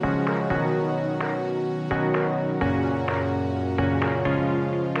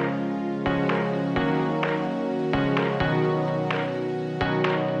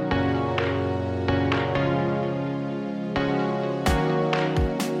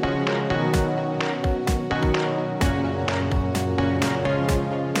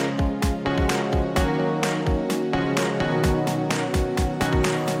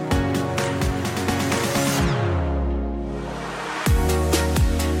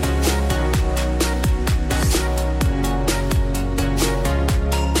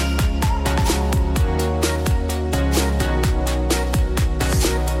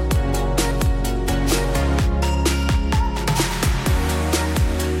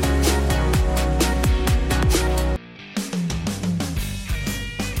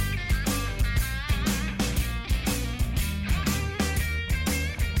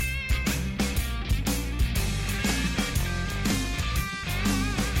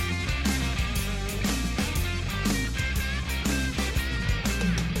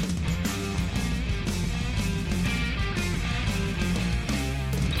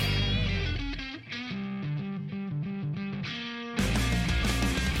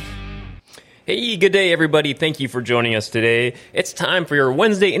Hey, good day, everybody. Thank you for joining us today. It's time for your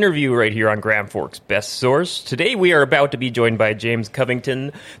Wednesday interview right here on Grand Forks Best Source. Today, we are about to be joined by James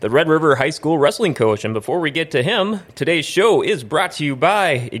Covington, the Red River High School wrestling coach. And before we get to him, today's show is brought to you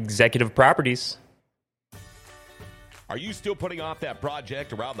by Executive Properties. Are you still putting off that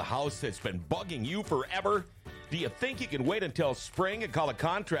project around the house that's been bugging you forever? Do you think you can wait until spring and call a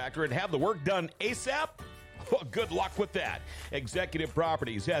contractor and have the work done ASAP? Well, good luck with that. Executive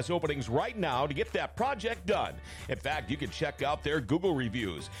Properties has openings right now to get that project done. In fact, you can check out their Google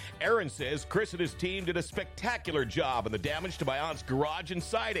reviews. Aaron says Chris and his team did a spectacular job on the damage to my aunt's garage and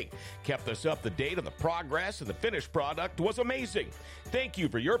siding. Kept us up to date on the progress, and the finished product was amazing. Thank you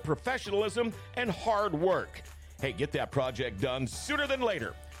for your professionalism and hard work. Hey, get that project done sooner than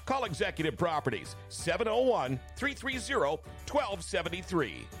later. Call Executive Properties,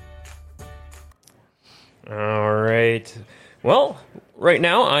 701-330-1273. All right. Well, right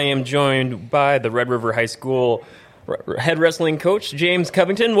now I am joined by the Red River High School head wrestling coach, James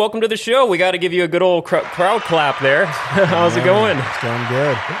Covington. Welcome to the show. We got to give you a good old crowd clap there. How's it going? It's going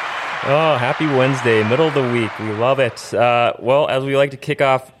good. Oh, happy Wednesday, middle of the week. We love it. Well, as we like to kick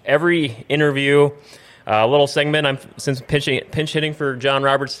off every interview, a little segment. Since pinch hitting for John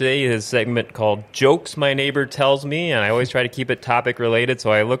Roberts today, his segment called Jokes My Neighbor Tells Me, and I always try to keep it topic related,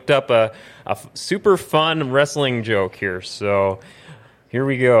 so I looked up a super fun wrestling joke here. So here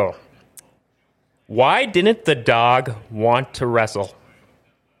we go. Why didn't the dog want to wrestle?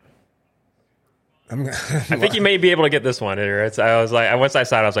 I think you may be able to get this one. Once I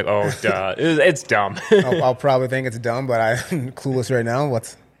saw it, I was like, oh, duh. It's dumb. I'll probably think it's dumb, but I'm clueless right now.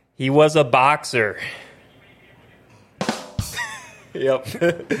 He was a boxer. Yep.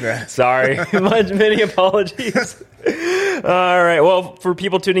 Sorry. Many apologies. All right. Well, for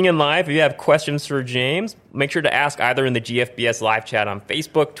people tuning in live, if you have questions for James, make sure to ask either in the GFBS live chat on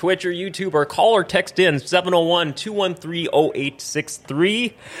Facebook, Twitch, or YouTube, or call or text in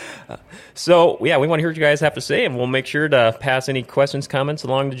 701-213-0863. So, yeah, we want to hear what you guys have to say, and we'll make sure to pass any questions, comments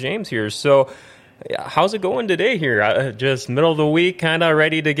along to James here. So, how's it going today here? Just middle of the week, kind of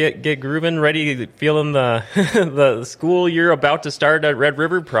ready to get grooving, feeling the the school year about to start at Red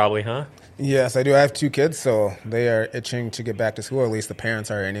River probably, huh? Yes, I do. I have two kids, so they are itching to get back to school. At least the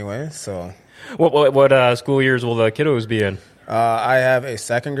parents are anyway. So, what school years will the kiddos be in? I have a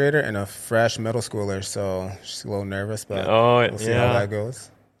second grader and a fresh middle schooler, so she's a little nervous, but we'll see how that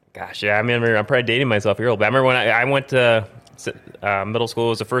goes. Gosh, yeah, I remember. I'm probably dating myself here, but I remember when I went to middle school. It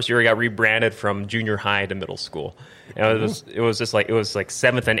was the first year I got rebranded from junior high to middle school. And it was like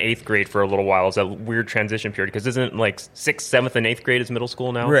 7th and 8th grade for a little while. It was a weird transition period because isn't like 6th, 7th, and 8th grade is middle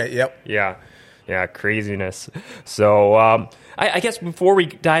school now? Right. Yep. Yeah, craziness. So I guess before we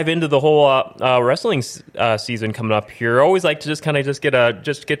dive into the whole wrestling season coming up here, I always like to just get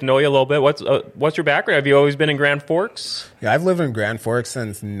to know you a little bit. What's your background? Have you always been in Grand Forks? Yeah, I've lived in Grand Forks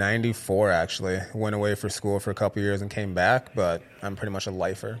since '94. Actually, went away for school for a couple years and came back, but I'm pretty much a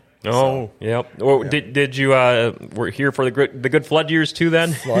lifer. Oh, yep. Well, yeah. Did you were here for the good flood years too?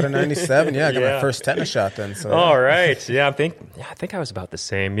 Then flood in '97. Yeah, I got my first tetanus shot then. So all right. Yeah, I think I was about the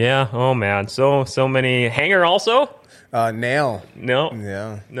same. Yeah. Oh man. So many hanger also. Nail. No.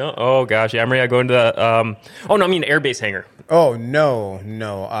 Yeah. No. Oh gosh. Yeah. I remember going to the. Oh no. I mean airbase hangar. Oh no.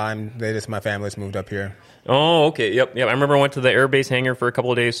 My family's moved up here. Oh, okay. Yep. I remember I went to the airbase hangar for a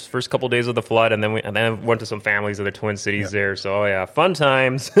couple of days, first couple of days of the flood, and then went to some families of the Twin Cities there. So, yeah, fun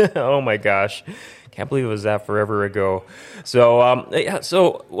times. Oh, my gosh. Can't believe it was that forever ago. So,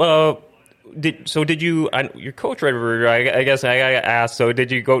 did you, your coach Red River, I guess I asked, so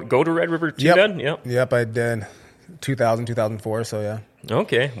did you go to Red River too then? Yep, I did. 2000, 2004, so yeah.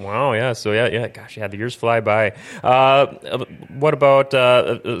 Okay. Wow. Yeah. So yeah. Gosh, the years fly by. What about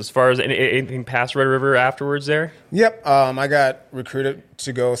as far as anything past Red River afterwards there? Yep. I got recruited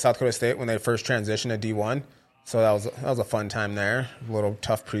to go South Dakota State when they first transitioned to D1. So that was a fun time there. A little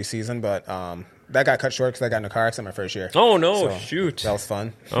tough preseason, but that got cut short because I got in a car accident my first year. Oh no! So shoot. That was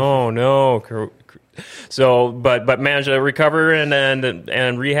fun. Oh no. So, but managed to recover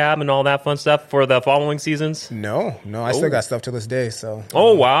and rehab and all that fun stuff for the following seasons? No, I still got stuff to this day. So.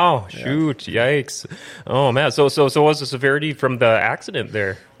 Oh wow! Shoot! Yeah. Yikes! Oh man! So what's the severity from the accident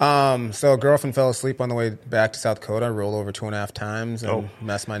there? So a girlfriend fell asleep on the way back to South Dakota, rolled over 2.5 times, and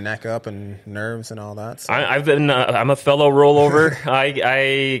messed my neck up and nerves and all that. So. I'm a fellow rollover.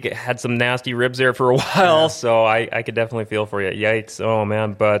 I had some nasty ribs there for a while, so I could definitely feel for you. Yikes! Oh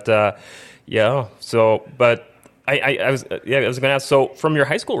man! But. Yeah. So, but I was going to ask. So, from your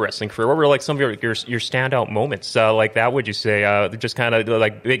high school wrestling career, what were like some of your standout moments like that? Would you say just kind of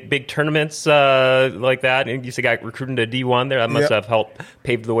like big tournaments like that? And you said got recruited to D1 there. That must have helped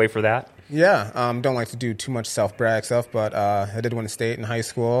pave the way for that. Yeah, don't like to do too much self-brag stuff, but I did win a state in high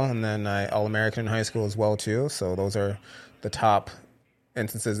school, and then I All-American in high school as well, too. So those are the top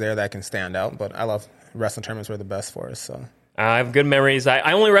instances there that can stand out. But I love wrestling tournaments were the best for us, so... I have good memories.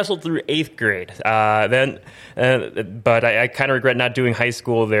 I only wrestled through 8th grade. But I kind of regret not doing high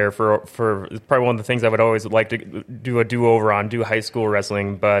school there for probably one of the things I would always like to do a do-over on, do high school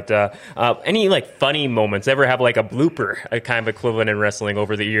wrestling. But any like funny moments, ever have like a blooper, a kind of equivalent in wrestling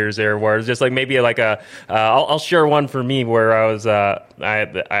over the years there, where it's just like maybe like I'll share one for me where I was I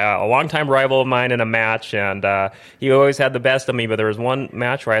had a longtime rival of mine in a match, and he always had the best of me, but there was one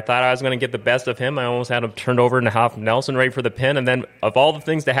match where I thought I was going to get the best of him. I almost had him turned over in a half Nelson right for the pin, and then of all the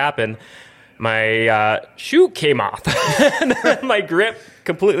things to happen, my shoe came off. My grip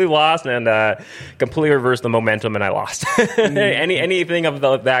completely lost, and completely reversed the momentum, and I lost. Anything of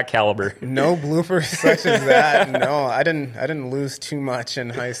that caliber. No bloopers such as that. No, I didn't lose too much in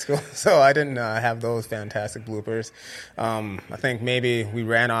high school, so I didn't have those fantastic bloopers. I think maybe we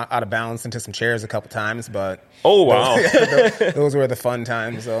ran out of bounds into some chairs a couple times, but oh wow, those were the fun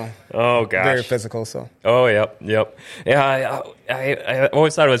times. So oh gosh, very physical. So oh yep. Yeah, I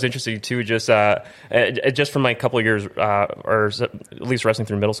always thought it was interesting too, just from my couple of years, or at least wrestling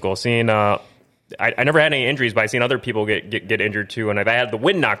through middle school, seeing I never had any injuries, but I seen other people get injured too, and I've had the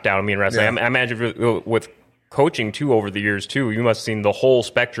wind knocked down of me in wrestling. Yeah. I imagine with coaching too over the years too, you must have seen the whole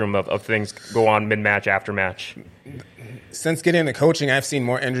spectrum of things go on mid-match, after match. Since getting into coaching, I've seen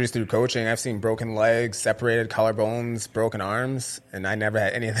more injuries through coaching. I've seen broken legs, separated collarbones, broken arms, and I never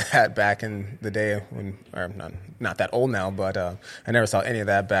had any of that back in the day when, or not that old now, but I never saw any of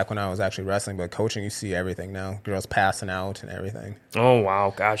that back when I was actually wrestling. But coaching, you see everything now. Girls passing out and everything. Oh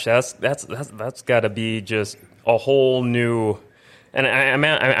wow, gosh, that's got to be just a whole new. And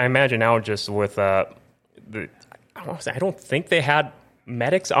I imagine now just with I don't think they had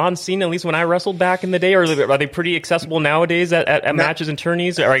medics on scene, at least when I wrestled back in the day, or are they pretty accessible nowadays at matches and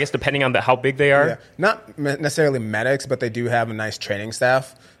tourneys, or I guess depending on how big they are? Yeah. Not necessarily medics, but they do have a nice training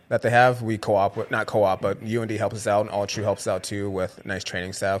staff that they have. We co-op with, not co-op, but UND helps us out, and All True helps us out too with nice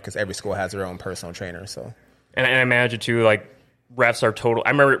training staff, because every school has their own personal trainer. So, and I imagine too, like refs are total.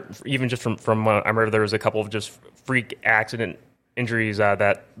 I remember even just from I remember there was a couple of just freak accident injuries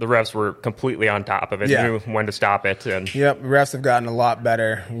that the refs were completely on top of it, knew when to stop it. And yep, refs have gotten a lot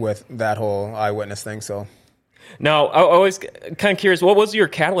better with that whole eyewitness thing. So now, I was kind of curious, what was your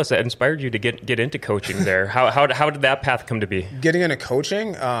catalyst that inspired you to get into coaching there? How did that path come to be? Getting into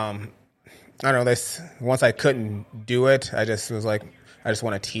coaching, I don't know. Once I couldn't do it, I just was like, I just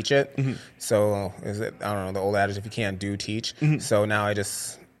want to teach it. Mm-hmm. So I don't know, the old adage, if you can't do, teach. Mm-hmm. So now I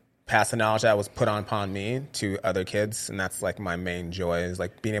just pass the knowledge that was put upon me to other kids, and that's like my main joy, is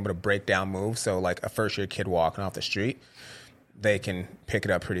like being able to break down moves. So like a first year kid walking off the street, they can pick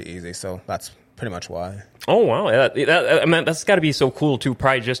it up pretty easy. So that's pretty much why. Oh wow, I mean, that's got to be so cool too.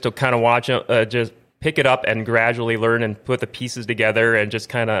 Probably just to kind of watch, just pick it up and gradually learn and put the pieces together and just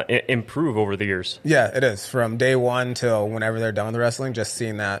kind of improve over the years. Yeah, it is from day one till whenever they're done with the wrestling. Just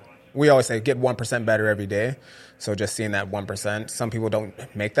seeing that, we always say get 1% better every day. So just seeing that 1%, some people don't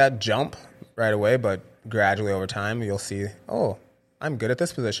make that jump right away, but gradually over time, you'll see, oh, I'm good at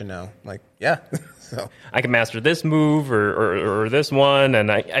this position now. Like, yeah. So I can master this move or this one.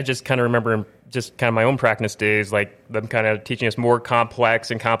 And I just kind of remember just kind of my own practice days, like them kind of teaching us more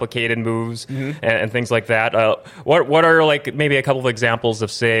complex and complicated moves and things like that. What are like maybe a couple of examples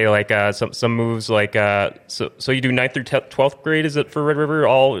of, say, like some moves like so you do 9th through 12th grade, is it, for Red River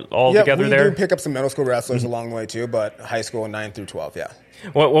all together there? We do pick up some middle school wrestlers along the way too, but high school 9th through 12, yeah.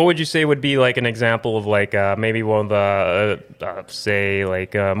 What would you say would be like an example of like maybe one of the say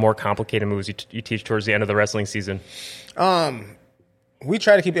like more complicated moves you teach towards the end of the wrestling season? We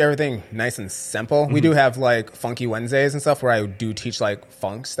try to keep everything nice and simple. Mm-hmm. We do have like Funky Wednesdays and stuff where I do teach like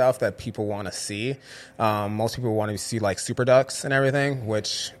funk stuff that people want to see. Most people want to see like super ducks and everything,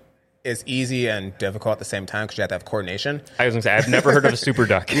 which is easy and difficult at the same time because you have to have coordination. I was going to say, I've never heard of a super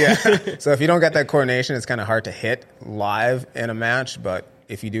duck. Yeah. So if you don't get that coordination, it's kind of hard to hit live in a match. But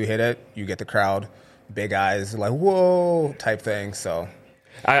if you do hit it, you get the crowd, big eyes, like, whoa, type thing. So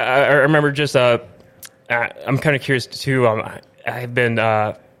I remember just, I'm kind of curious too. I've been,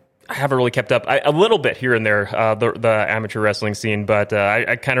 I haven't really kept up a little bit here and there, the amateur wrestling scene, but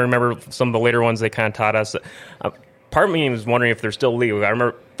I kind of remember some of the later ones they kind of taught us. Part of me was wondering if they're still legal. I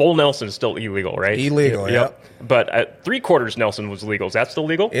remember full Nelson is still illegal, right? Illegal, yep. But 3/4 Nelson was legal. Is that still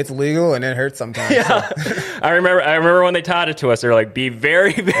legal? It's legal, and it hurts sometimes. Yeah. So. I remember when they taught it to us. They're like, "Be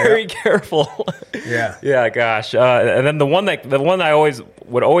very, very careful." Yeah. Yeah. Gosh. And then the one I always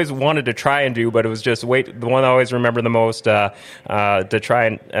would always wanted to try and do, but it was just the one I always remember the most to try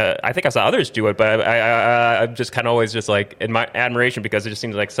and I think I saw others do it, but I'm just kind of always just like in my admiration because it just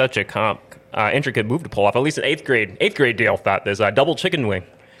seems like such a intricate move to pull off. At least an eighth grade Dale thought there's a double chicken wing.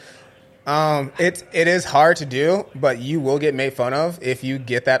 It is hard to do, but you will get made fun of if you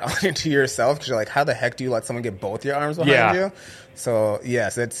get that onto yourself because you're like, how the heck do you let someone get both your arms behind you? So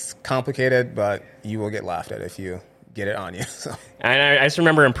yes, it's complicated, but you will get laughed at if you get it on you. So. And I just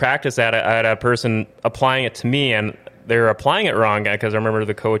remember in practice at a person applying it to me, and they were applying it wrong because I remember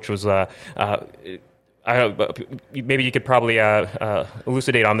the coach was. Maybe you could probably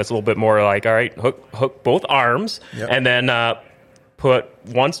elucidate on this a little bit more. Like, all right, hook both arms, and then put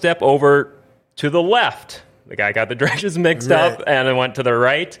one step over to the left. The guy got the directions mixed up, and then went to the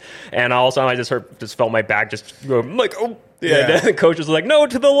right. And all of a sudden, I just felt my back just go like, oh. Yeah, and the coach was like, no,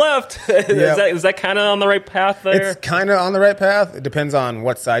 to the left. Is that kind of on the right path there? It's kind of on the right path. It depends on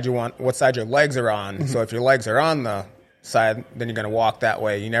what side your legs are on. Mm-hmm. So if your legs are on the side, then you're going to walk that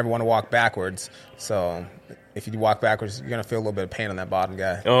way. You never want to walk backwards. So if you walk backwards, you're going to feel a little bit of pain on that bottom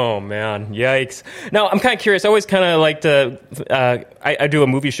guy. Oh, man. Yikes. Now, I'm kind of curious. I always kind of like to I do a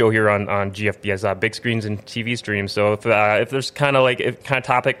movie show here on GFBS, big screens and TV streams. So if there's kind of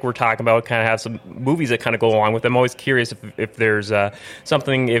topic we're talking about, kind of have some movies that kind of go along with them, I'm always curious if there's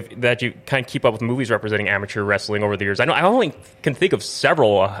something that you kind of keep up with movies representing amateur wrestling over the years. I only can think of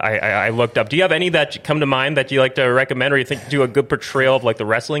several I looked up. Do you have any that come to mind that you like to recommend or you think do a good portrayal of like the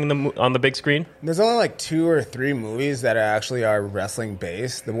wrestling on the big screen? There's only like 2 or 3 movies that actually are wrestling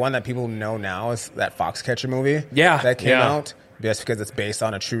based. The one that people know now is that Foxcatcher movie that came out just because it's based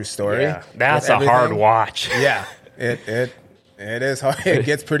on a true story. Yeah, that's a hard watch. Yeah, it is hard. It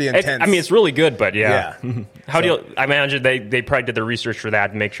gets pretty intense. It's really good, but I imagine they probably did the research for that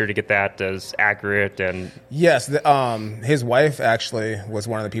and make sure to get that as accurate and. Yes, his wife actually was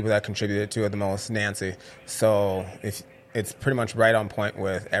one of the people that contributed to it the most, Nancy. So it's pretty much right on point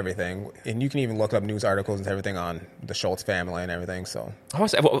with everything. And you can even look up news articles and everything on the Schultz family and everything. So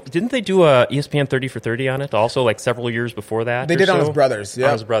didn't they do a ESPN 30 for 30 on it also, like several years before that? They did on his brothers.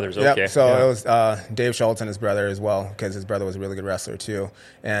 On his brothers, okay. Yep. So it was Dave Schultz and his brother as well, because his brother was a really good wrestler too.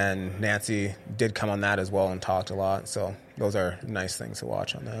 And Nancy did come on that as well and talked a lot. So those are nice things to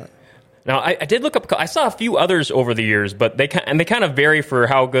watch on that. Now, I did look up. I saw a few others over the years, but they kind of vary for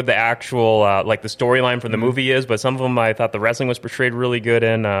how good the actual like the storyline for the movie is. But some of them, I thought the wrestling was portrayed really good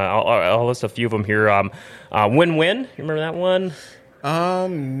in. I'll list a few of them here. Win-Win. You remember that one?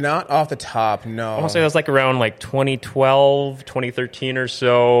 Not off the top. No. I want to say that was like around like 2012, 2013 or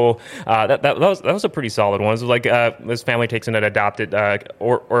so. That was a pretty solid one. It was like this family takes in an adopted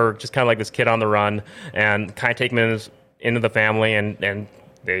or just kind of like this kid on the run and kind of take him into the family and.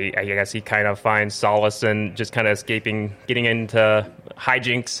 I guess he kind of finds solace in just kind of escaping, getting into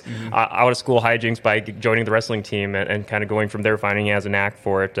hijinks, out of school hijinks by joining the wrestling team and kind of going from there, finding he has a knack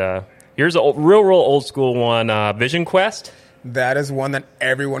for it. Here's a real old school one, Vision Quest. That is one that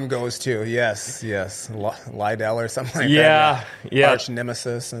everyone goes to. Yes. Lydell or something like that. Yeah. Arch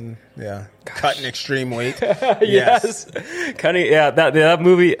nemesis and cut in extreme weight. Yes. Cutting. Yeah. That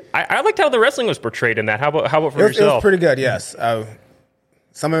movie. I liked how the wrestling was portrayed in that. How about for yourself? It was pretty good. Yes.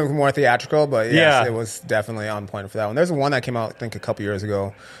 Some of it was more theatrical, but yes, it was definitely on point for that one. There's one that came out, I think, a couple years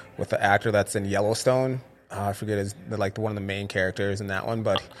ago with the actor that's in Yellowstone. I forget one of the main characters in that one,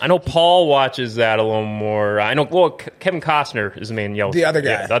 but I know Paul watches that a little more. I know Kevin Costner is the main Yellowstone. The other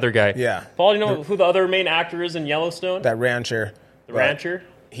guy. Yeah, the other guy. Yeah. Paul, do you know who the other main actor is in Yellowstone? That rancher. The rancher?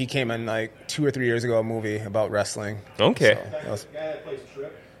 He came in like 2 or 3 years ago, a movie about wrestling. Okay. So the guy that plays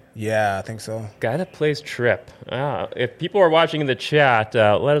Trip? Yeah, I think so. Guy that plays Trip. If people are watching in the chat,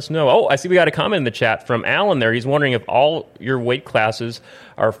 let us know. Oh, I see we got a comment in the chat from Alan there. He's wondering if all your weight classes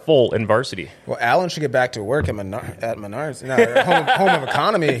are full in varsity. Well, Alan should get back to work at Menards. Home of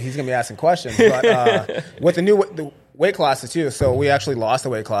Economy, he's going to be asking questions. But with the weight classes, too, so we actually lost a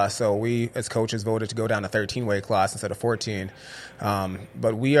weight class. So we, as coaches, voted to go down to 13 weight class instead of 14.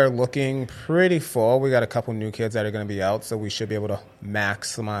 But we are looking pretty full. We got a couple new kids that are going to be out, so we should be able to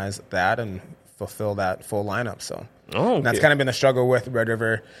maximize that and fulfill that full lineup. So that's kind of been the struggle with Red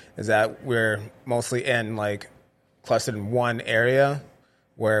River, is that we're mostly clustered in one area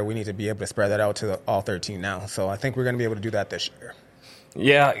where we need to be able to spread that out to all 13 now. So I think we're going to be able to do that this year.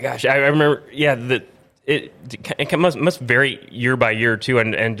 Yeah, gosh, I remember. Yeah, it must vary year by year too,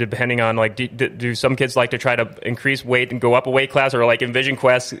 and depending on do some kids like to try to increase weight and go up a weight class, or like in Vision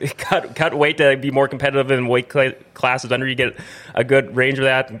Quest cut weight to be more competitive in weight classes under? You get a good range of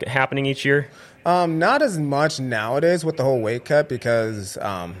that happening each year. Not as much nowadays with the whole weight cut because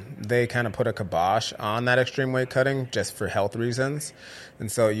they kind of put a kibosh on that extreme weight cutting just for health reasons.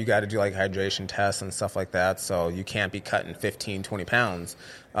 And so you got to do like hydration tests and stuff like that. So you can't be cutting 15, 20 pounds.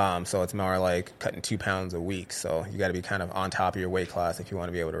 So it's more like cutting 2 pounds a week. So you got to be kind of on top of your weight class if you want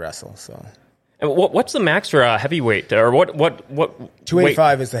to be able to wrestle. So. And what's the max for heavyweight, or what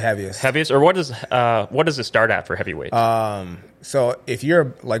 285 weight? Is the heaviest. Heaviest, or what does it start at for heavyweight? So if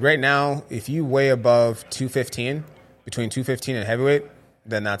you're like right now, if you weigh above 215, between 215 and heavyweight,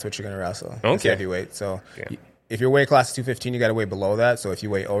 then that's what you're going to wrestle. Okay. It's heavyweight. So if your weight class is 215, you got to weigh below that. So if you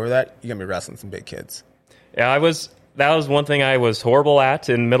weigh over that, you're going to be wrestling some big kids. Yeah, that was one thing I was horrible at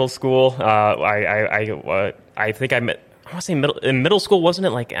in middle school. I think I want to say in middle school, wasn't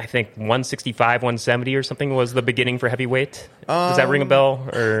it like, I think 165, 170 or something was the beginning for heavyweight? Does that ring a bell?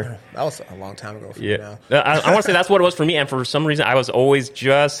 Or that was a long time ago for yeah. me now. I want to say that's what it was for me, and for some reason I was always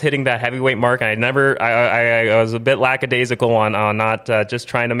just hitting that heavyweight mark, and I was a bit lackadaisical on not just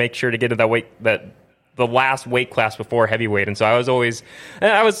trying to make sure to get to that weight, the last weight class before heavyweight. And so I was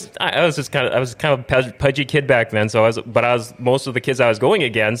kind of a pudgy kid back then. So most of the kids I was going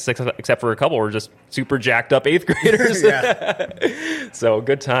against, except for a couple, were just super jacked up 8th graders. So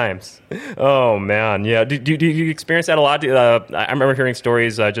good times. Oh man. Yeah. Do you experience that a lot? I remember hearing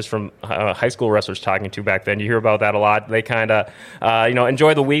stories just from high school wrestlers talking to back then. You hear about that a lot. They kind of,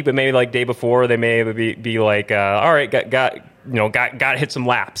 enjoy the week, but maybe like day before they may be like, all right, got to hit some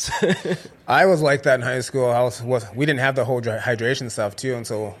laps. I was like that in high school. We didn't have the whole hydration stuff too, and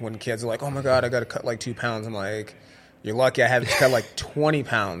so when kids are like, "Oh my God, I got to cut like 2 pounds," I'm like, "You're lucky. I had to cut like 20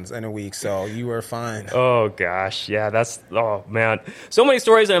 pounds in a week, so you were fine." Oh gosh, yeah, oh man, so many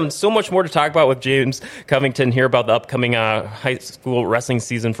stories and so much more to talk about with James Covington here about the upcoming high school wrestling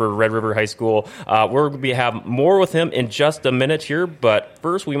season for Red River High School. We're going to have more with him in just a minute here, but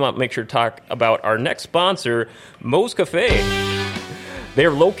first we want to make sure to talk about our next sponsor, Moe's Cafe. They're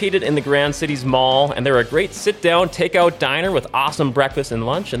located in the Grand Cities Mall, and they're a great sit-down, takeout diner with awesome breakfast and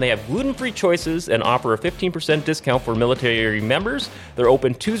lunch, and they have gluten-free choices and offer a 15% discount for military members. They're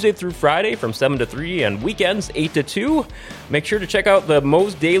open Tuesday through Friday from 7 to 3 and weekends 8 to 2. Make sure to check out the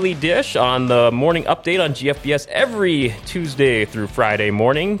Moe's Daily Dish on the morning update on GFBS every Tuesday through Friday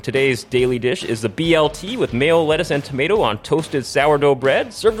morning. Today's Daily Dish is the BLT with mayo, lettuce, and tomato on toasted sourdough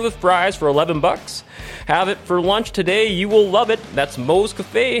bread, served with fries for $11. Have it for lunch today. You will love it. That's Moe's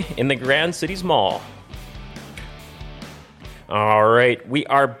Cafe in the Grand Cities Mall. All right, we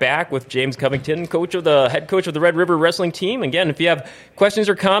are back with James Covington, head coach of the Red River Wrestling Team. Again, if you have questions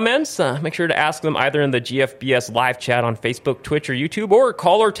or comments, make sure to ask them either in the GFBS live chat on Facebook, Twitch, or YouTube, or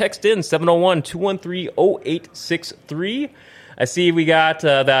call or text in 701-213-0863. I see we got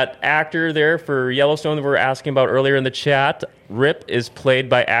that actor there for Yellowstone that we were asking about earlier in the chat. Rip is played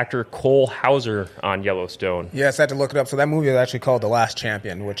by actor Cole Hauser on Yellowstone. Yes, I had to look it up. So that movie is actually called The Last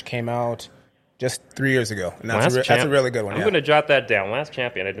Champion, which came out just 3 years ago. And that's a really good one. I'm going to jot that down. Last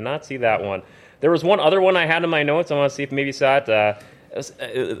Champion. I did not see that one. There was one other one I had in my notes. I want to see if maybe you saw it.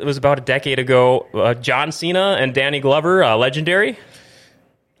 It was about a decade ago. John Cena and Danny Glover, Legendary.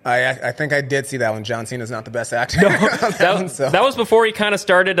 I think I did see that one. John Cena's not the best actor. No, that was before he kind of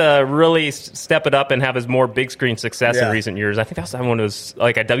started to really step it up and have his more big screen success in recent years. I think that one was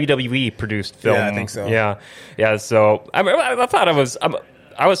like a WWE produced film. Yeah, I think so. Yeah. So I thought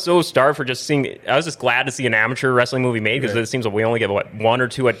I was so starved for just seeing. I was just glad to see an amateur wrestling movie made because it seems like we only get one or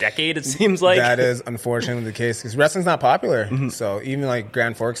two a decade. It seems like that is unfortunately the case because wrestling's not popular. Mm-hmm. So even like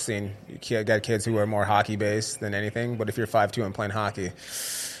Grand Forks scene, you got kids who are more hockey based than anything. But if you're 5'2" and playing hockey,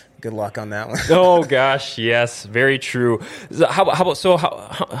 good luck on that one. Oh gosh, yes, very true. How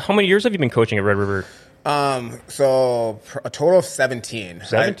many years have you been coaching at Red River? So a total of 17.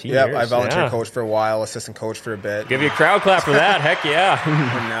 17 years. I volunteer coach for a while, assistant coach for a bit. Give you a crowd clap for that. Heck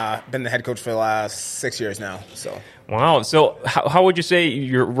yeah. And been the head coach for the last 6 years now. So. Wow. So how would you say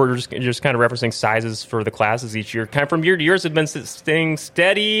we're just kind of referencing sizes for the classes each year? Kind of from year to year, has it been staying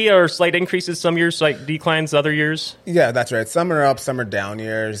steady or slight increases some years, slight declines other years? Yeah, that's right. Some are up, some are down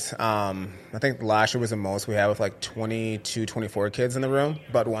years. I think last year was the most we had with like 22, 24 kids in the room.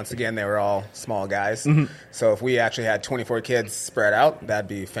 But once again, they were all small guys. Mm-hmm. So if we actually had 24 kids spread out, that'd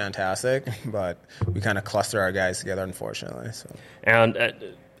be fantastic. But we kind of cluster our guys together, unfortunately. So. And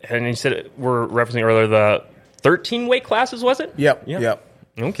you said we're referencing earlier the 13 weight classes, was it? Yep.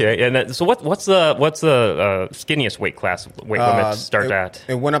 Okay, and so what's the skinniest weight limit start at?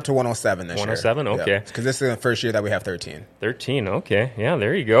 It went up to 107 this year. 107, okay. Because this is the first year that we have 13. 13, okay, yeah,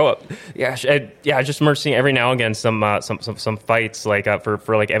 there you go. Yeah, I just remember seeing every now and again some fights like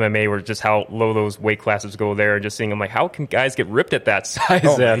for like MMA where just how low those weight classes go there, and just seeing them like how can guys get ripped at that size?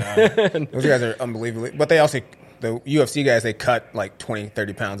 Oh my God. Those guys are unbelievable, but they also. The UFC guys, they cut like 20,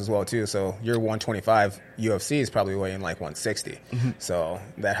 30 pounds as well, too. So your 125 UFC is probably weighing like 160. Mm-hmm. So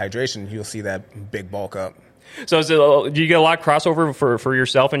that hydration, you'll see that big bulk up. So do you get a lot of crossover for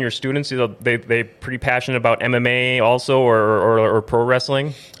yourself and your students? They pretty passionate about MMA also or pro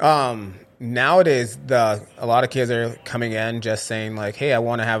wrestling? Nowadays, a lot of kids are coming in just saying like, hey, I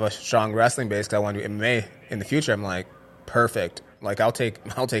want to have a strong wrestling base because I want to do MMA in the future. I'm like, perfect. Like I'll take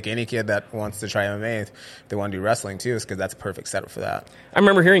any kid that wants to try MMA if they want to do wrestling too, because that's a perfect setup for that. I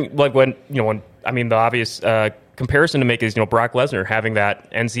remember hearing like when the obvious comparison to make is Brock Lesnar having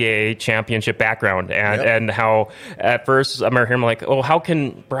that NCAA championship background and how at first I remember hearing like, oh, how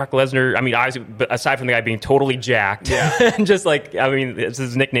can Brock Lesnar? I mean, obviously aside from the guy being totally jacked, and just like it's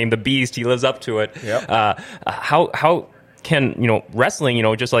his nickname, the Beast. He lives up to it. Yep. How can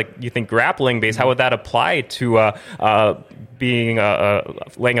wrestling, just like you think grappling based, how would that apply to being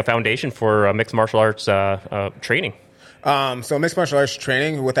laying a foundation for mixed martial arts training? So mixed martial arts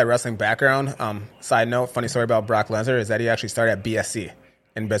training with that wrestling background. Side note, funny story about Brock Lesnar is that he actually started at BSC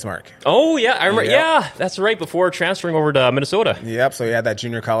in Bismarck. Oh yeah, I remember. Yep. Yeah, that's right. Before transferring over to Minnesota. Yep. So he had that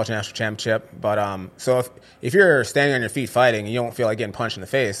junior college national championship. But so if you're standing on your feet fighting and you don't feel like getting punched in the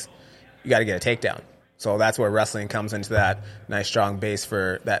face, you got to get a takedown. So that's where wrestling comes into that nice strong base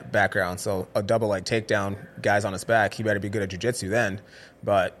for that background. So a double leg takedown, guys on his back, he better be good at jiu-jitsu then.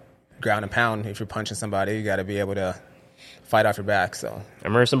 But ground and pound, if you're punching somebody, you got to be able to fight off your back. So I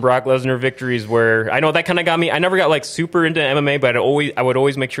remember some Brock Lesnar victories where I know that kind of got me. I never got like super into MMA, but I would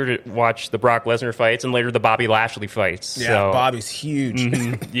always make sure to watch the Brock Lesnar fights and later the Bobby Lashley fights. Yeah, so, Bobby's huge.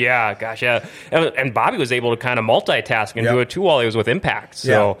 Mm-hmm. Yeah, gosh, yeah. And Bobby was able to kind of multitask and do it too while he was with Impact.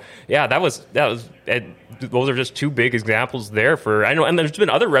 So yeah, that was. Those are just two big examples there for I know, and there's been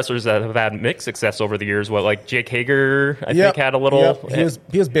other wrestlers that have had mixed success over the years. Like Jake Hager, I think had a little. Yep.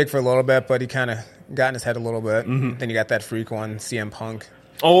 He was big for a little bit, but he kind of got in his head a little bit. Mm-hmm. Then you got that freak one, CM Punk.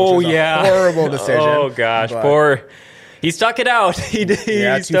 Oh yeah, horrible decision. Oh gosh, poor. He stuck it out. He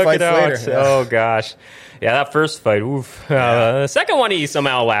stuck it out. Later, Oh gosh. Yeah, that first fight, oof. The second one he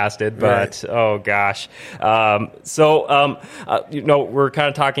somehow lasted, but oh gosh. We're kind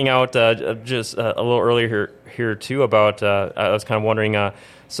of talking out just a little earlier here too about. I was kind of wondering.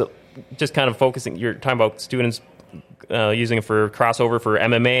 So, just kind of focusing. You're talking about students using it for crossover for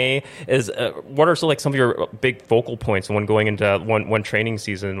MMA. What are some of your big focal points when going into one training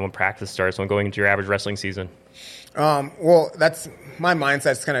season, when practice starts, when going into your average wrestling season? Well, that's my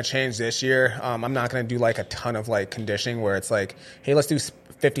mindset's going to change this year. I'm not going to do like a ton of like conditioning where it's like, hey, let's do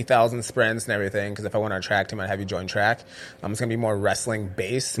 50,000 sprints and everything. Because if I went on a track team, I'd have you join track. It's going to be more wrestling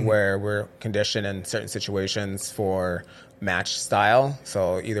based where we're conditioned in certain situations for match style.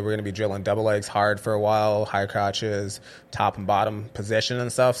 So either we're going to be drilling double legs hard for a while, high crotches, top and bottom position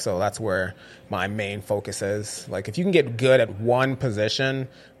and stuff. So that's where my main focus is. Like if you can get good at one position,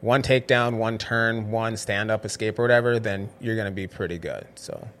 one takedown, one turn, one stand-up escape or whatever, then you're going to be pretty good.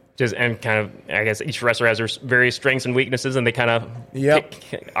 So and kind of, I guess each wrestler has their various strengths and weaknesses, and they kind of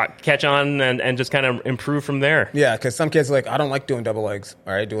catch on and just kind of improve from there. Yeah, because some kids are like, I don't like doing double legs.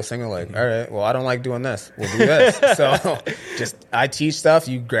 All right, do a single leg. All right, well, I don't like doing this. We'll do this. So I teach stuff.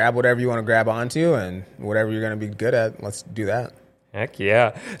 You grab whatever you want to grab onto, and whatever you're going to be good at, let's do that. Heck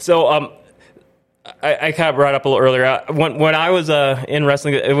yeah. So I kind of brought up a little earlier when I was in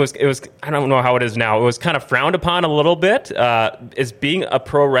wrestling. It was I don't know how it is now. It was kind of frowned upon a little bit. Is being a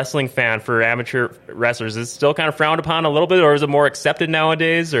pro wrestling fan for amateur wrestlers is still kind of frowned upon a little bit, or is it more accepted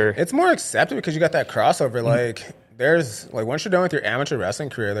nowadays? Or it's more accepted because you got that crossover. Like there's like once you're done with your amateur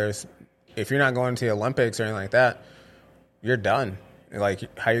wrestling career, if you're not going to the Olympics or anything like that, you're done.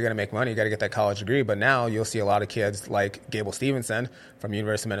 Like how you're going to make money, you got to get that college degree. But now you'll see a lot of kids like Gable Stevenson from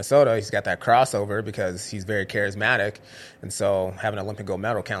University of Minnesota. He's got that crossover because he's very charismatic. And so having an Olympic gold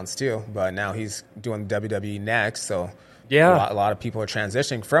medal counts too. But now he's doing WWE next. So a lot of people are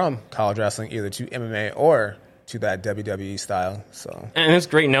transitioning from college wrestling either to MMA or to that WWE style. So and it's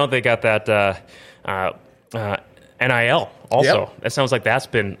great now they got that NIL also. Yep. That sounds like that's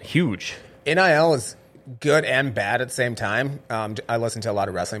been huge. NIL is good and bad at the same time. I listen to a lot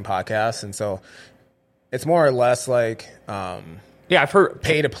of wrestling podcasts, and so it's more or less like I've heard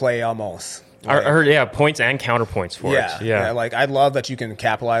pay to play almost. I heard points and counterpoints for it. Yeah, like I love that you can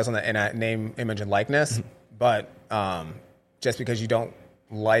capitalize on the name, image, and likeness, but just because you don't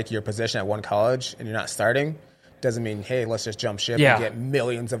like your position at one college and you're not starting, doesn't mean, hey, let's just jump ship Yeah. and get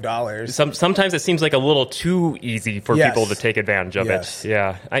millions of dollars. Sometimes it seems like a little too easy for Yes. people to take advantage of Yes. it.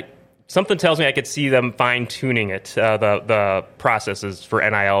 Yeah. Something tells me I could see them fine-tuning it, the processes for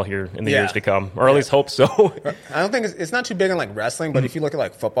NIL here in the Yeah. years to come, or at least hope so. I don't think it's not too big on like wrestling, but if you look at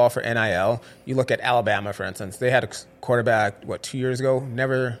like football for NIL, you look at Alabama, for instance. They had a quarterback, 2 years ago,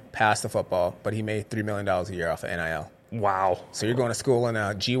 never passed the football, but he made $3 million a year off of NIL. Wow. So you're going to school in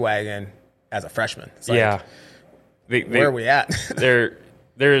a G-Wagon as a freshman. It's like, Yeah. where are we at?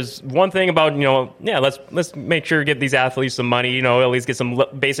 There's one thing about, let's make sure to get these athletes some money, at least get some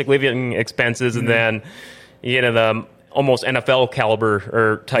basic living expenses, and then the almost NFL caliber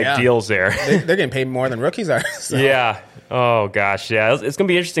or type deals there. They're getting paid more than rookies are. So. Yeah. Oh, gosh. Yeah. It's going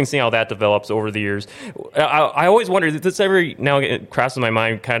to be interesting seeing how that develops over the years. I always wonder, this every now it crosses my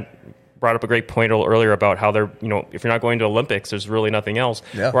mind, kind of brought up a great point a little earlier about how they're, if you're not going to Olympics, there's really nothing else.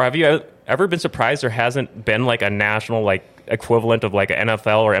 Yeah. Or have you ever been surprised there hasn't been like a national, equivalent of like an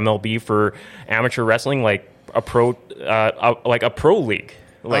NFL or MLB for amateur wrestling, like a pro league?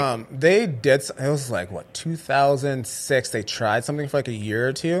 They did. It was 2006. They tried something for a year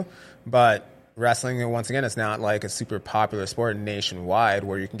or two, but wrestling, once again, it's not like a super popular sport nationwide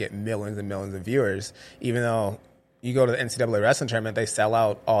where you can get millions and millions of viewers. Even though you go to the NCAA wrestling tournament, they sell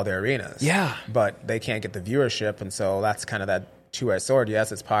out all their arenas. Yeah, but they can't get the viewership, and so that's kind of that two-edged sword.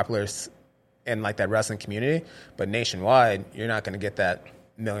 Yes, it's popular in that wrestling community, but nationwide, you're not going to get that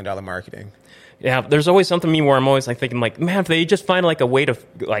 $1 million marketing. Yeah, there's always something to me where I'm always thinking man, if they just find a way to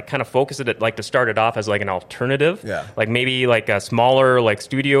kind of focus it to start it off as an alternative, maybe a smaller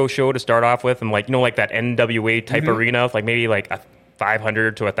studio show to start off with, and that NWA type arena, maybe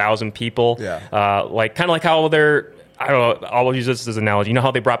 500 to 1,000 people, kind of how they're. I don't know. I'll use this as an analogy. You know how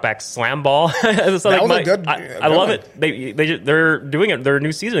they brought back Slam Ball? That was a good. I love it. They're doing it. Their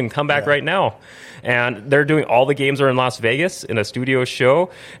new season come back right now, and they're doing all the games are in Las Vegas in a studio show,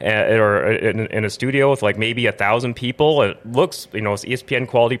 or in a studio with maybe 1,000 people. It looks, it's ESPN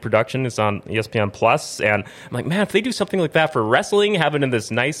quality production. It's on ESPN Plus, and I'm man, if they do something like that for wrestling, have it in this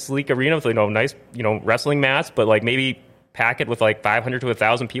nice sleek arena with nice wrestling mats, but maybe pack it with 500 to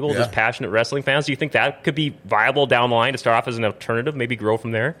 1,000 people, just passionate wrestling fans. Do you think that could be viable down the line to start off as an alternative, maybe grow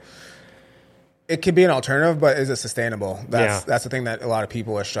from there? It could be an alternative, but is it sustainable? That's the thing that a lot of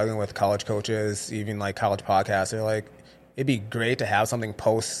people are struggling with, college coaches, even college podcasts. They're it'd be great to have something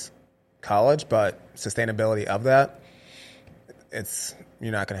post-college, but sustainability of that,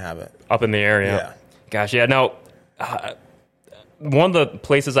 you're not going to have it. Up in the air, yeah. Gosh, yeah. Now, one of the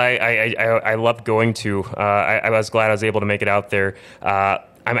places I loved going to, I was glad I was able to make it out there. I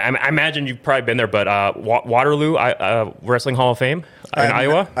imagine you've probably been there, but Waterloo Wrestling Hall of Fame in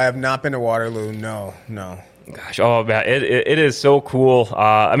Iowa? I have not been to Waterloo, no. Gosh, oh man, it is so cool.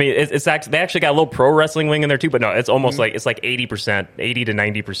 I mean, it's actually, they actually got a little pro wrestling wing in there too, but no, it's almost it's 80%, 80 to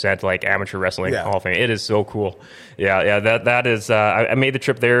 90% amateur wrestling Hall of Fame. It is so cool. Yeah, that is. I made the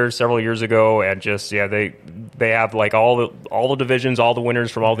trip there several years ago, and just they have all the divisions, all the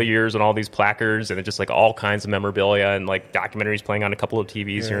winners from all the years, and all these placards, and it's just all kinds of memorabilia and documentaries playing on a couple of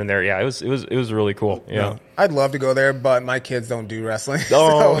TVs here and there. Yeah, it was really cool. Yeah. No, I'd love to go there, but my kids don't do wrestling,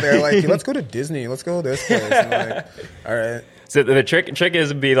 so they're let's go to Disney, let's go to this place. I'm all right. So the trick is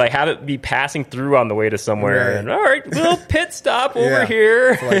to be have it be passing through on the way to somewhere. Right. And, all right, little pit stop over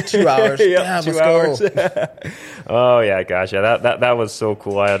here for 2 hours. Yep, 2 hours. Go. Oh yeah, gosh, yeah, that was so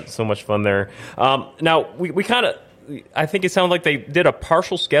cool. I had so much fun there. Now we kind of. I think it sounded like they did a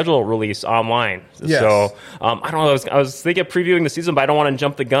partial schedule release online. Yes. So I don't know. I was thinking of previewing the season, but I don't want to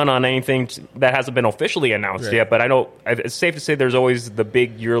jump the gun on anything that hasn't been officially announced yet. But I know it's safe to say there's always the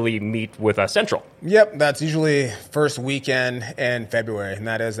big yearly meet with Central. Yep, that's usually first weekend in February, and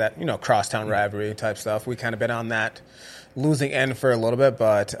that is that crosstown rivalry type stuff. We kind of been on that losing end for a little bit,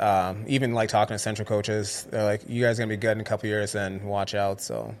 but even talking to Central coaches, they're you guys are gonna be good in a couple years, and watch out.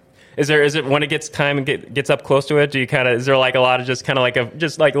 So. Is it when it gets time and gets up close to it? Do you is there a lot of just kind of a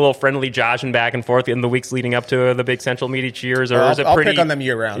little friendly joshing back and forth in the weeks leading up to the big Central meet each year, or is it I'll pretty? pick on them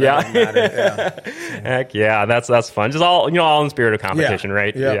year round. Yeah, Heck yeah, that's fun. Just all in spirit of competition,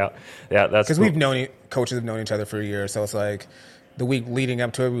 right? Yeah. That's because cool. Coaches have known each other for a year, so it's the week leading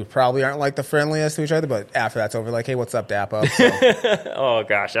up to it, we probably aren't the friendliest to each other, but after that's over, hey, what's up, dap up? So. Oh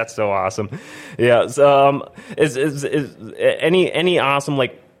gosh, that's so awesome. Yeah. So, is any awesome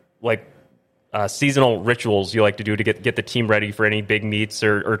seasonal rituals you like to do to get the team ready for any big meets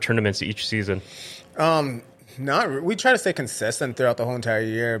or tournaments each season? We try to stay consistent throughout the whole entire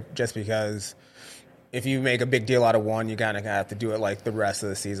year, just because if you make a big deal out of one, you kind of have to do it the rest of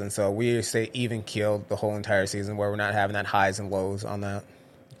the season. So we stay even keeled the whole entire season, where we're not having that highs and lows on that.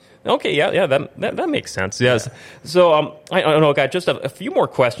 Okay, yeah, that makes sense. Yes. So, I don't know, got just a few more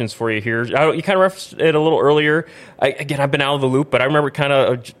questions for you here. You kind of referenced it a little earlier. Again, I've been out of the loop, but I remember kind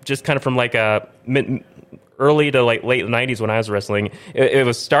of from like a early to like late 90s when I was wrestling, it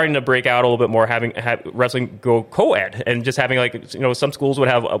was starting to break out a little bit more, having wrestling go co-ed, and just having like, some schools would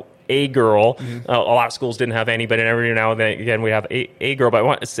have a girl. A lot of schools didn't have any, but every now and then again we have a girl. But I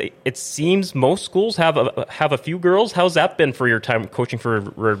want to say, it seems most schools have a few girls. How's that been for your time coaching for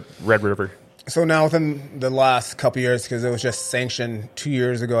Red River? So now within the last couple years, because it was just sanctioned 2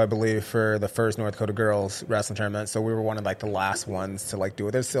 years ago, I believe, for the first North Dakota girls wrestling tournament. So we were one of like the last ones to like do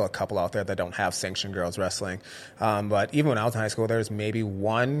it. There's still a couple out there that don't have sanctioned girls wrestling. But even when I was in high school, there's maybe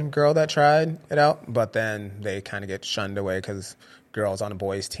one girl that tried it out, but then they kind of get shunned away because girls on a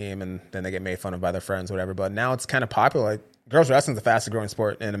boys team, and then they get made fun of by their friends, whatever. But now it's kind of popular. Like, girls wrestling is the fastest growing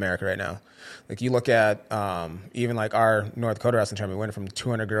sport in America right now. Like, you look at even like our North Dakota wrestling tournament, we went from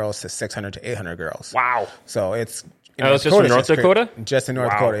 200 girls to 600 to 800 girls. Wow. So it's just in North Dakota? Just in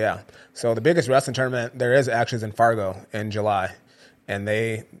North Dakota, yeah. So the biggest wrestling tournament there is actually is in Fargo in July. And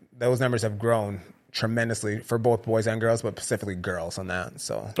those numbers have grown tremendously for both boys and girls, but specifically girls on that.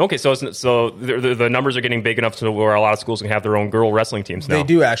 So okay, so the numbers are getting big enough to where a lot of schools can have their own girl wrestling teams now. They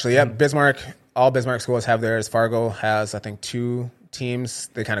do, actually. Yeah, all Bismarck schools have theirs. Fargo has, I think, 2 teams.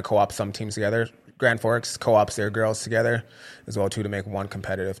 They kind of co-op some teams together. Grand Forks co-ops their girls together as well, too, to make one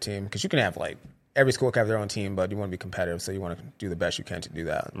competitive team. Because you can have, like, every school can have their own team, but you want to be competitive, so you want to do the best you can to do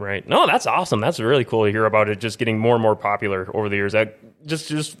that. Right. No, that's awesome. That's really cool to hear about it just getting more and more popular over the years.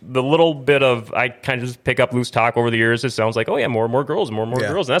 Just the little bit of, I kind of just pick up loose talk over the years. It sounds like, oh yeah, more and more girls, more and more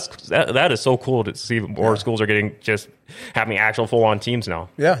girls. And that is so cool to see more schools are having actual full-on teams now.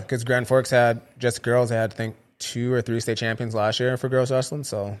 Yeah, because Grand Forks had just girls. They had, I think, 2 or 3 state champions last year for girls wrestling.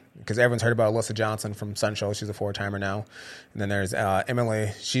 So, because everyone's heard about Alyssa Johnson from Sunshine, she's a 4-timer now. And then there's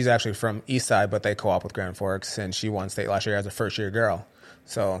Emily. She's actually from East Side, but they co-op with Grand Forks, and she won state last year as a first-year girl.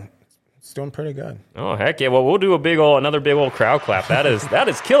 So it's doing pretty good. Oh, heck yeah. Well, we'll do another big old crowd clap. That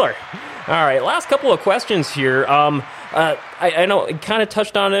is killer. All right, last couple of questions here. I know you kind of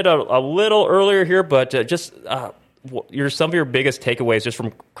touched on it a little earlier here, but some of your biggest takeaways just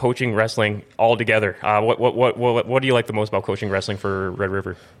from coaching wrestling altogether. What do you like the most about coaching wrestling for Red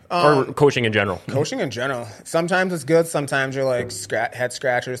River, or coaching in general? Coaching in general. Sometimes it's good. Sometimes you're like head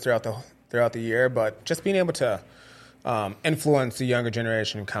scratchers throughout the year. But just being able to influence the younger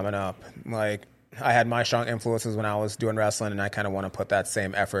generation coming up. Like, I had my strong influences when I was doing wrestling, and I kind of want to put that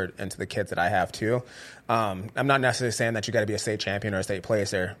same effort into the kids that I have too. I'm not necessarily saying that you got to be a state champion or a state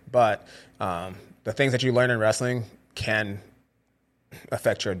placer, but the things that you learn in wrestling can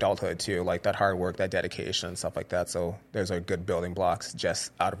affect your adulthood too, like that hard work, that dedication, and stuff like that. So there's a good building blocks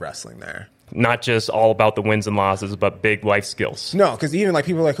just out of wrestling there. Not just all about the wins and losses, but big life skills. No, because even like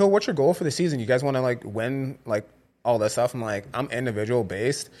people are like, oh, what's your goal for the season? You guys want to like win like all this stuff? I'm like, I'm individual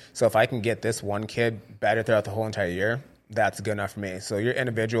based. So if I can get this one kid better throughout the whole entire year, that's good enough for me. So your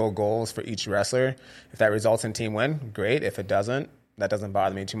individual goals for each wrestler, if that results in team win, great. If it doesn't, that doesn't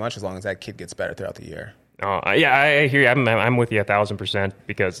bother me too much as long as that kid gets better throughout the year. Yeah, I hear you. I'm with you 1,000%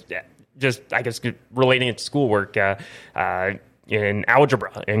 because just, I guess, relating it to schoolwork, in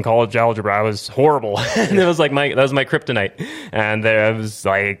algebra, in college algebra, I was horrible. And that was my kryptonite. And there was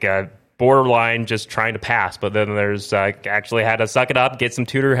like borderline just trying to pass. But then there's actually had to suck it up, get some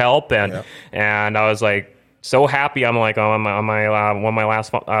tutor help, and I was like, so happy. I'm like on my one of my last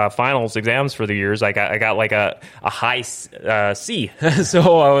finals exams for the years. I got like a high C.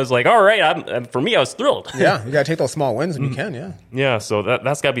 So I was like, all right. For me, I was thrilled. Yeah, you gotta take those small wins if you can. Yeah. Yeah. So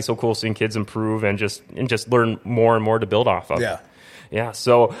that's gotta be so cool seeing kids improve and just learn more and more to build off of. Yeah. Yeah.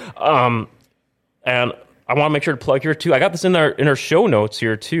 So and I want to make sure to plug here too. I got this in our show notes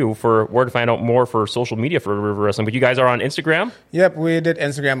here too for where to find out more for social media for River Wrestling. But you guys are on Instagram? Yep, we did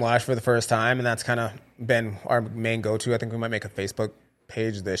Instagram Live for the first time, and that's kind of been our main go-to. I think we might make a Facebook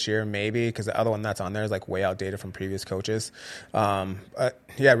page this year, maybe, because the other one that's on there is like way outdated from previous coaches. Red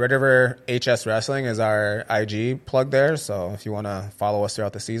River HS Wrestling is our IG plug there. So if you want to follow us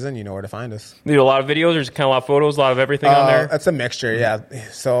throughout the season, you know where to find us. You do a lot of videos, or just kind of a lot of photos, a lot of everything on there? It's a mixture, yeah.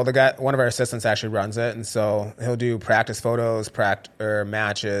 So one of our assistants actually runs it, and so he'll do practice photos, or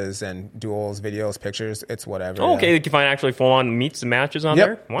matches, and duels, videos, pictures. It's whatever. Oh, okay, you can find actually full-on meets and matches on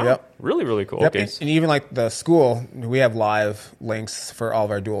there? Wow, yep. Really, really cool. Yep. Okay. And even like the school, we have live links for all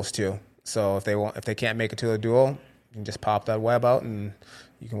of our duels too. So if they can't make it to a duel, you can just pop that web out and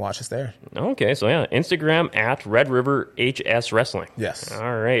you can watch us there. Okay, so yeah, Instagram at Red River HS Wrestling. Yes.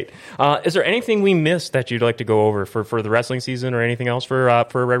 All right. Is there anything we missed that you'd like to go over for the wrestling season, or anything else for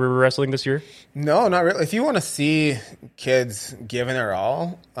Red River Wrestling this year? No, not really. If you want to see kids giving their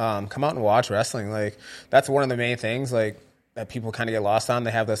all, come out and watch wrestling. Like, that's one of the main things, like, that people kind of get lost on.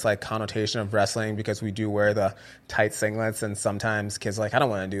 They have this, like, connotation of wrestling because we do wear the tight singlets, and sometimes kids are like, I don't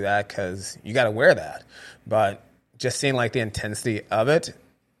want to do that because you got to wear that. But just seeing, like, the intensity of it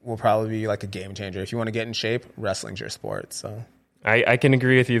will probably be, like, a game changer. If you want to get in shape, wrestling's your sport, so... I can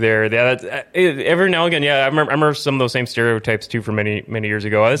agree with you there. Yeah, every now and again, yeah, I remember some of those same stereotypes too from many years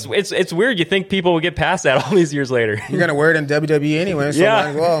ago. It's weird. You think people will get past that all these years later. You're gonna wear it in WWE anyway, so might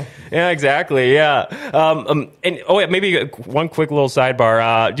as well. Yeah, exactly. Yeah. Maybe one quick little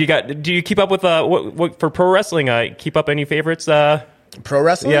sidebar. Do you keep up with what for pro wrestling? Keep up any favorites? Pro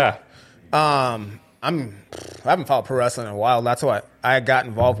wrestling? Yeah. I haven't followed pro wrestling in a while. That's why I got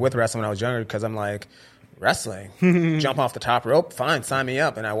involved with wrestling when I was younger, because I'm like, wrestling, jump off the top rope, fine, sign me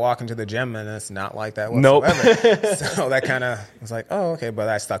up. And I walk into the gym, and it's not like that whatsoever. Nope. So that kind of was like, oh, okay, but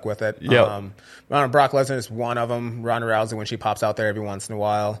I stuck with it. Yep. Brock Lesnar is one of them. Ronda Rousey, when she pops out there every once in a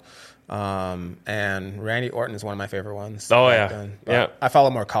while. And Randy Orton is one of my favorite ones. Oh, yeah. Yeah. I follow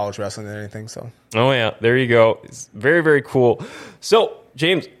more college wrestling than anything, so. Oh, yeah. There you go. It's very, very cool. So,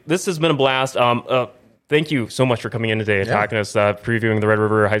 James, this has been a blast. Thank you so much for coming in today and talking to us, previewing the Red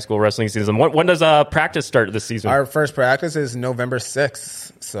River High School wrestling season. When does practice start this season? Our first practice is November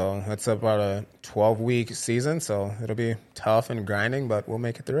 6th, so it's about a 12-week season, so it'll be tough and grinding, but we'll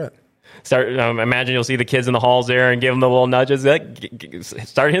make it through it. Imagine you'll see the kids in the halls there and give them the little nudges.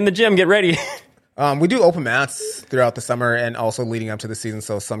 Start hitting the gym, get ready. We do open mats throughout the summer and also leading up to the season,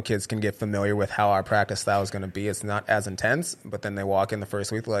 so some kids can get familiar with how our practice style is going to be. It's not as intense, but then they walk in the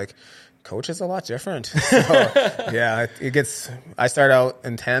first week like, Coach is a lot different. So, yeah, I start out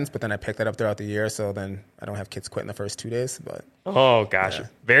intense, but then I pick that up throughout the year, so then I don't have kids quit in the first 2 days. But oh, gosh. Yeah.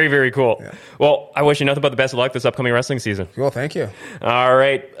 Very, very cool. Yeah. Well, I wish you nothing but the best of luck this upcoming wrestling season. Cool, thank you. All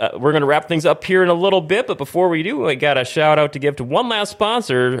right, we're going to wrap things up here in a little bit, but before we do, I got a shout-out to give to one last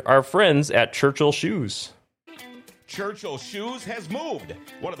sponsor, our friends at Churchill Shoes. Churchill Shoes has moved.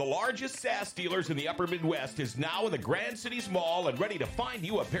 One of the largest SAS dealers in the upper Midwest is now in the Grand Cities Mall and ready to find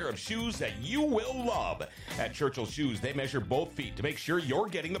you a pair of shoes that you will love. At Churchill Shoes, they measure both feet to make sure you're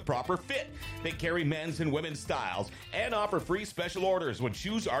getting the proper fit. They carry men's and women's styles and offer free special orders when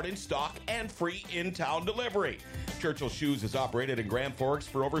shoes aren't in stock and free in-town delivery. Churchill Shoes has operated in Grand Forks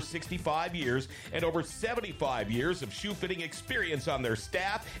for over 65 years and over 75 years of shoe fitting experience on their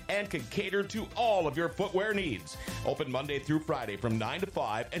staff and can cater to all of your footwear needs. Open Monday through Friday from 9 to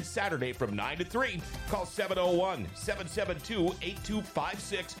 5 and Saturday from 9 to 3. Call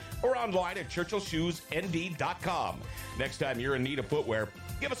 701-772-8256 or online at churchillshoesnd.com. Next time you're in need of footwear,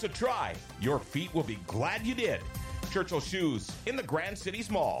 give us a try. Your feet will be glad you did. Churchill Shoes in the Grand Cities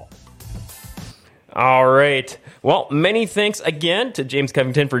Mall. All right. Well, many thanks again to James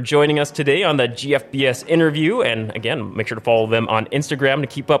Covington for joining us today on the GFBS interview. And again, make sure to follow them on Instagram to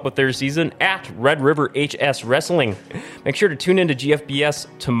keep up with their season at Red River HS Wrestling. Make sure to tune in to GFBS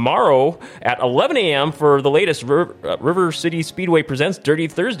tomorrow at 11 a.m. for the latest River City Speedway Presents Dirty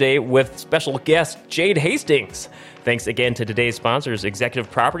Thursday with special guest Jade Hastings. Thanks again to today's sponsors,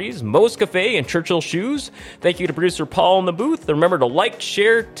 Executive Properties, Moe's Cafe, and Churchill Shoes. Thank you to producer Paul in the booth. Remember to like,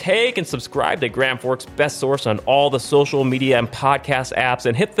 share, tag, and subscribe to Grand Forks' best source on all the social media and podcast apps,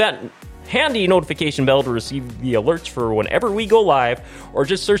 and hit that handy notification bell to receive the alerts for whenever we go live, or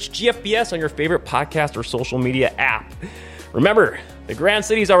just search GFBS on your favorite podcast or social media app. Remember, the Grand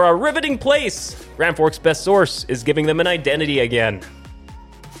Cities are a riveting place. Grand Forks' best source is giving them an identity again.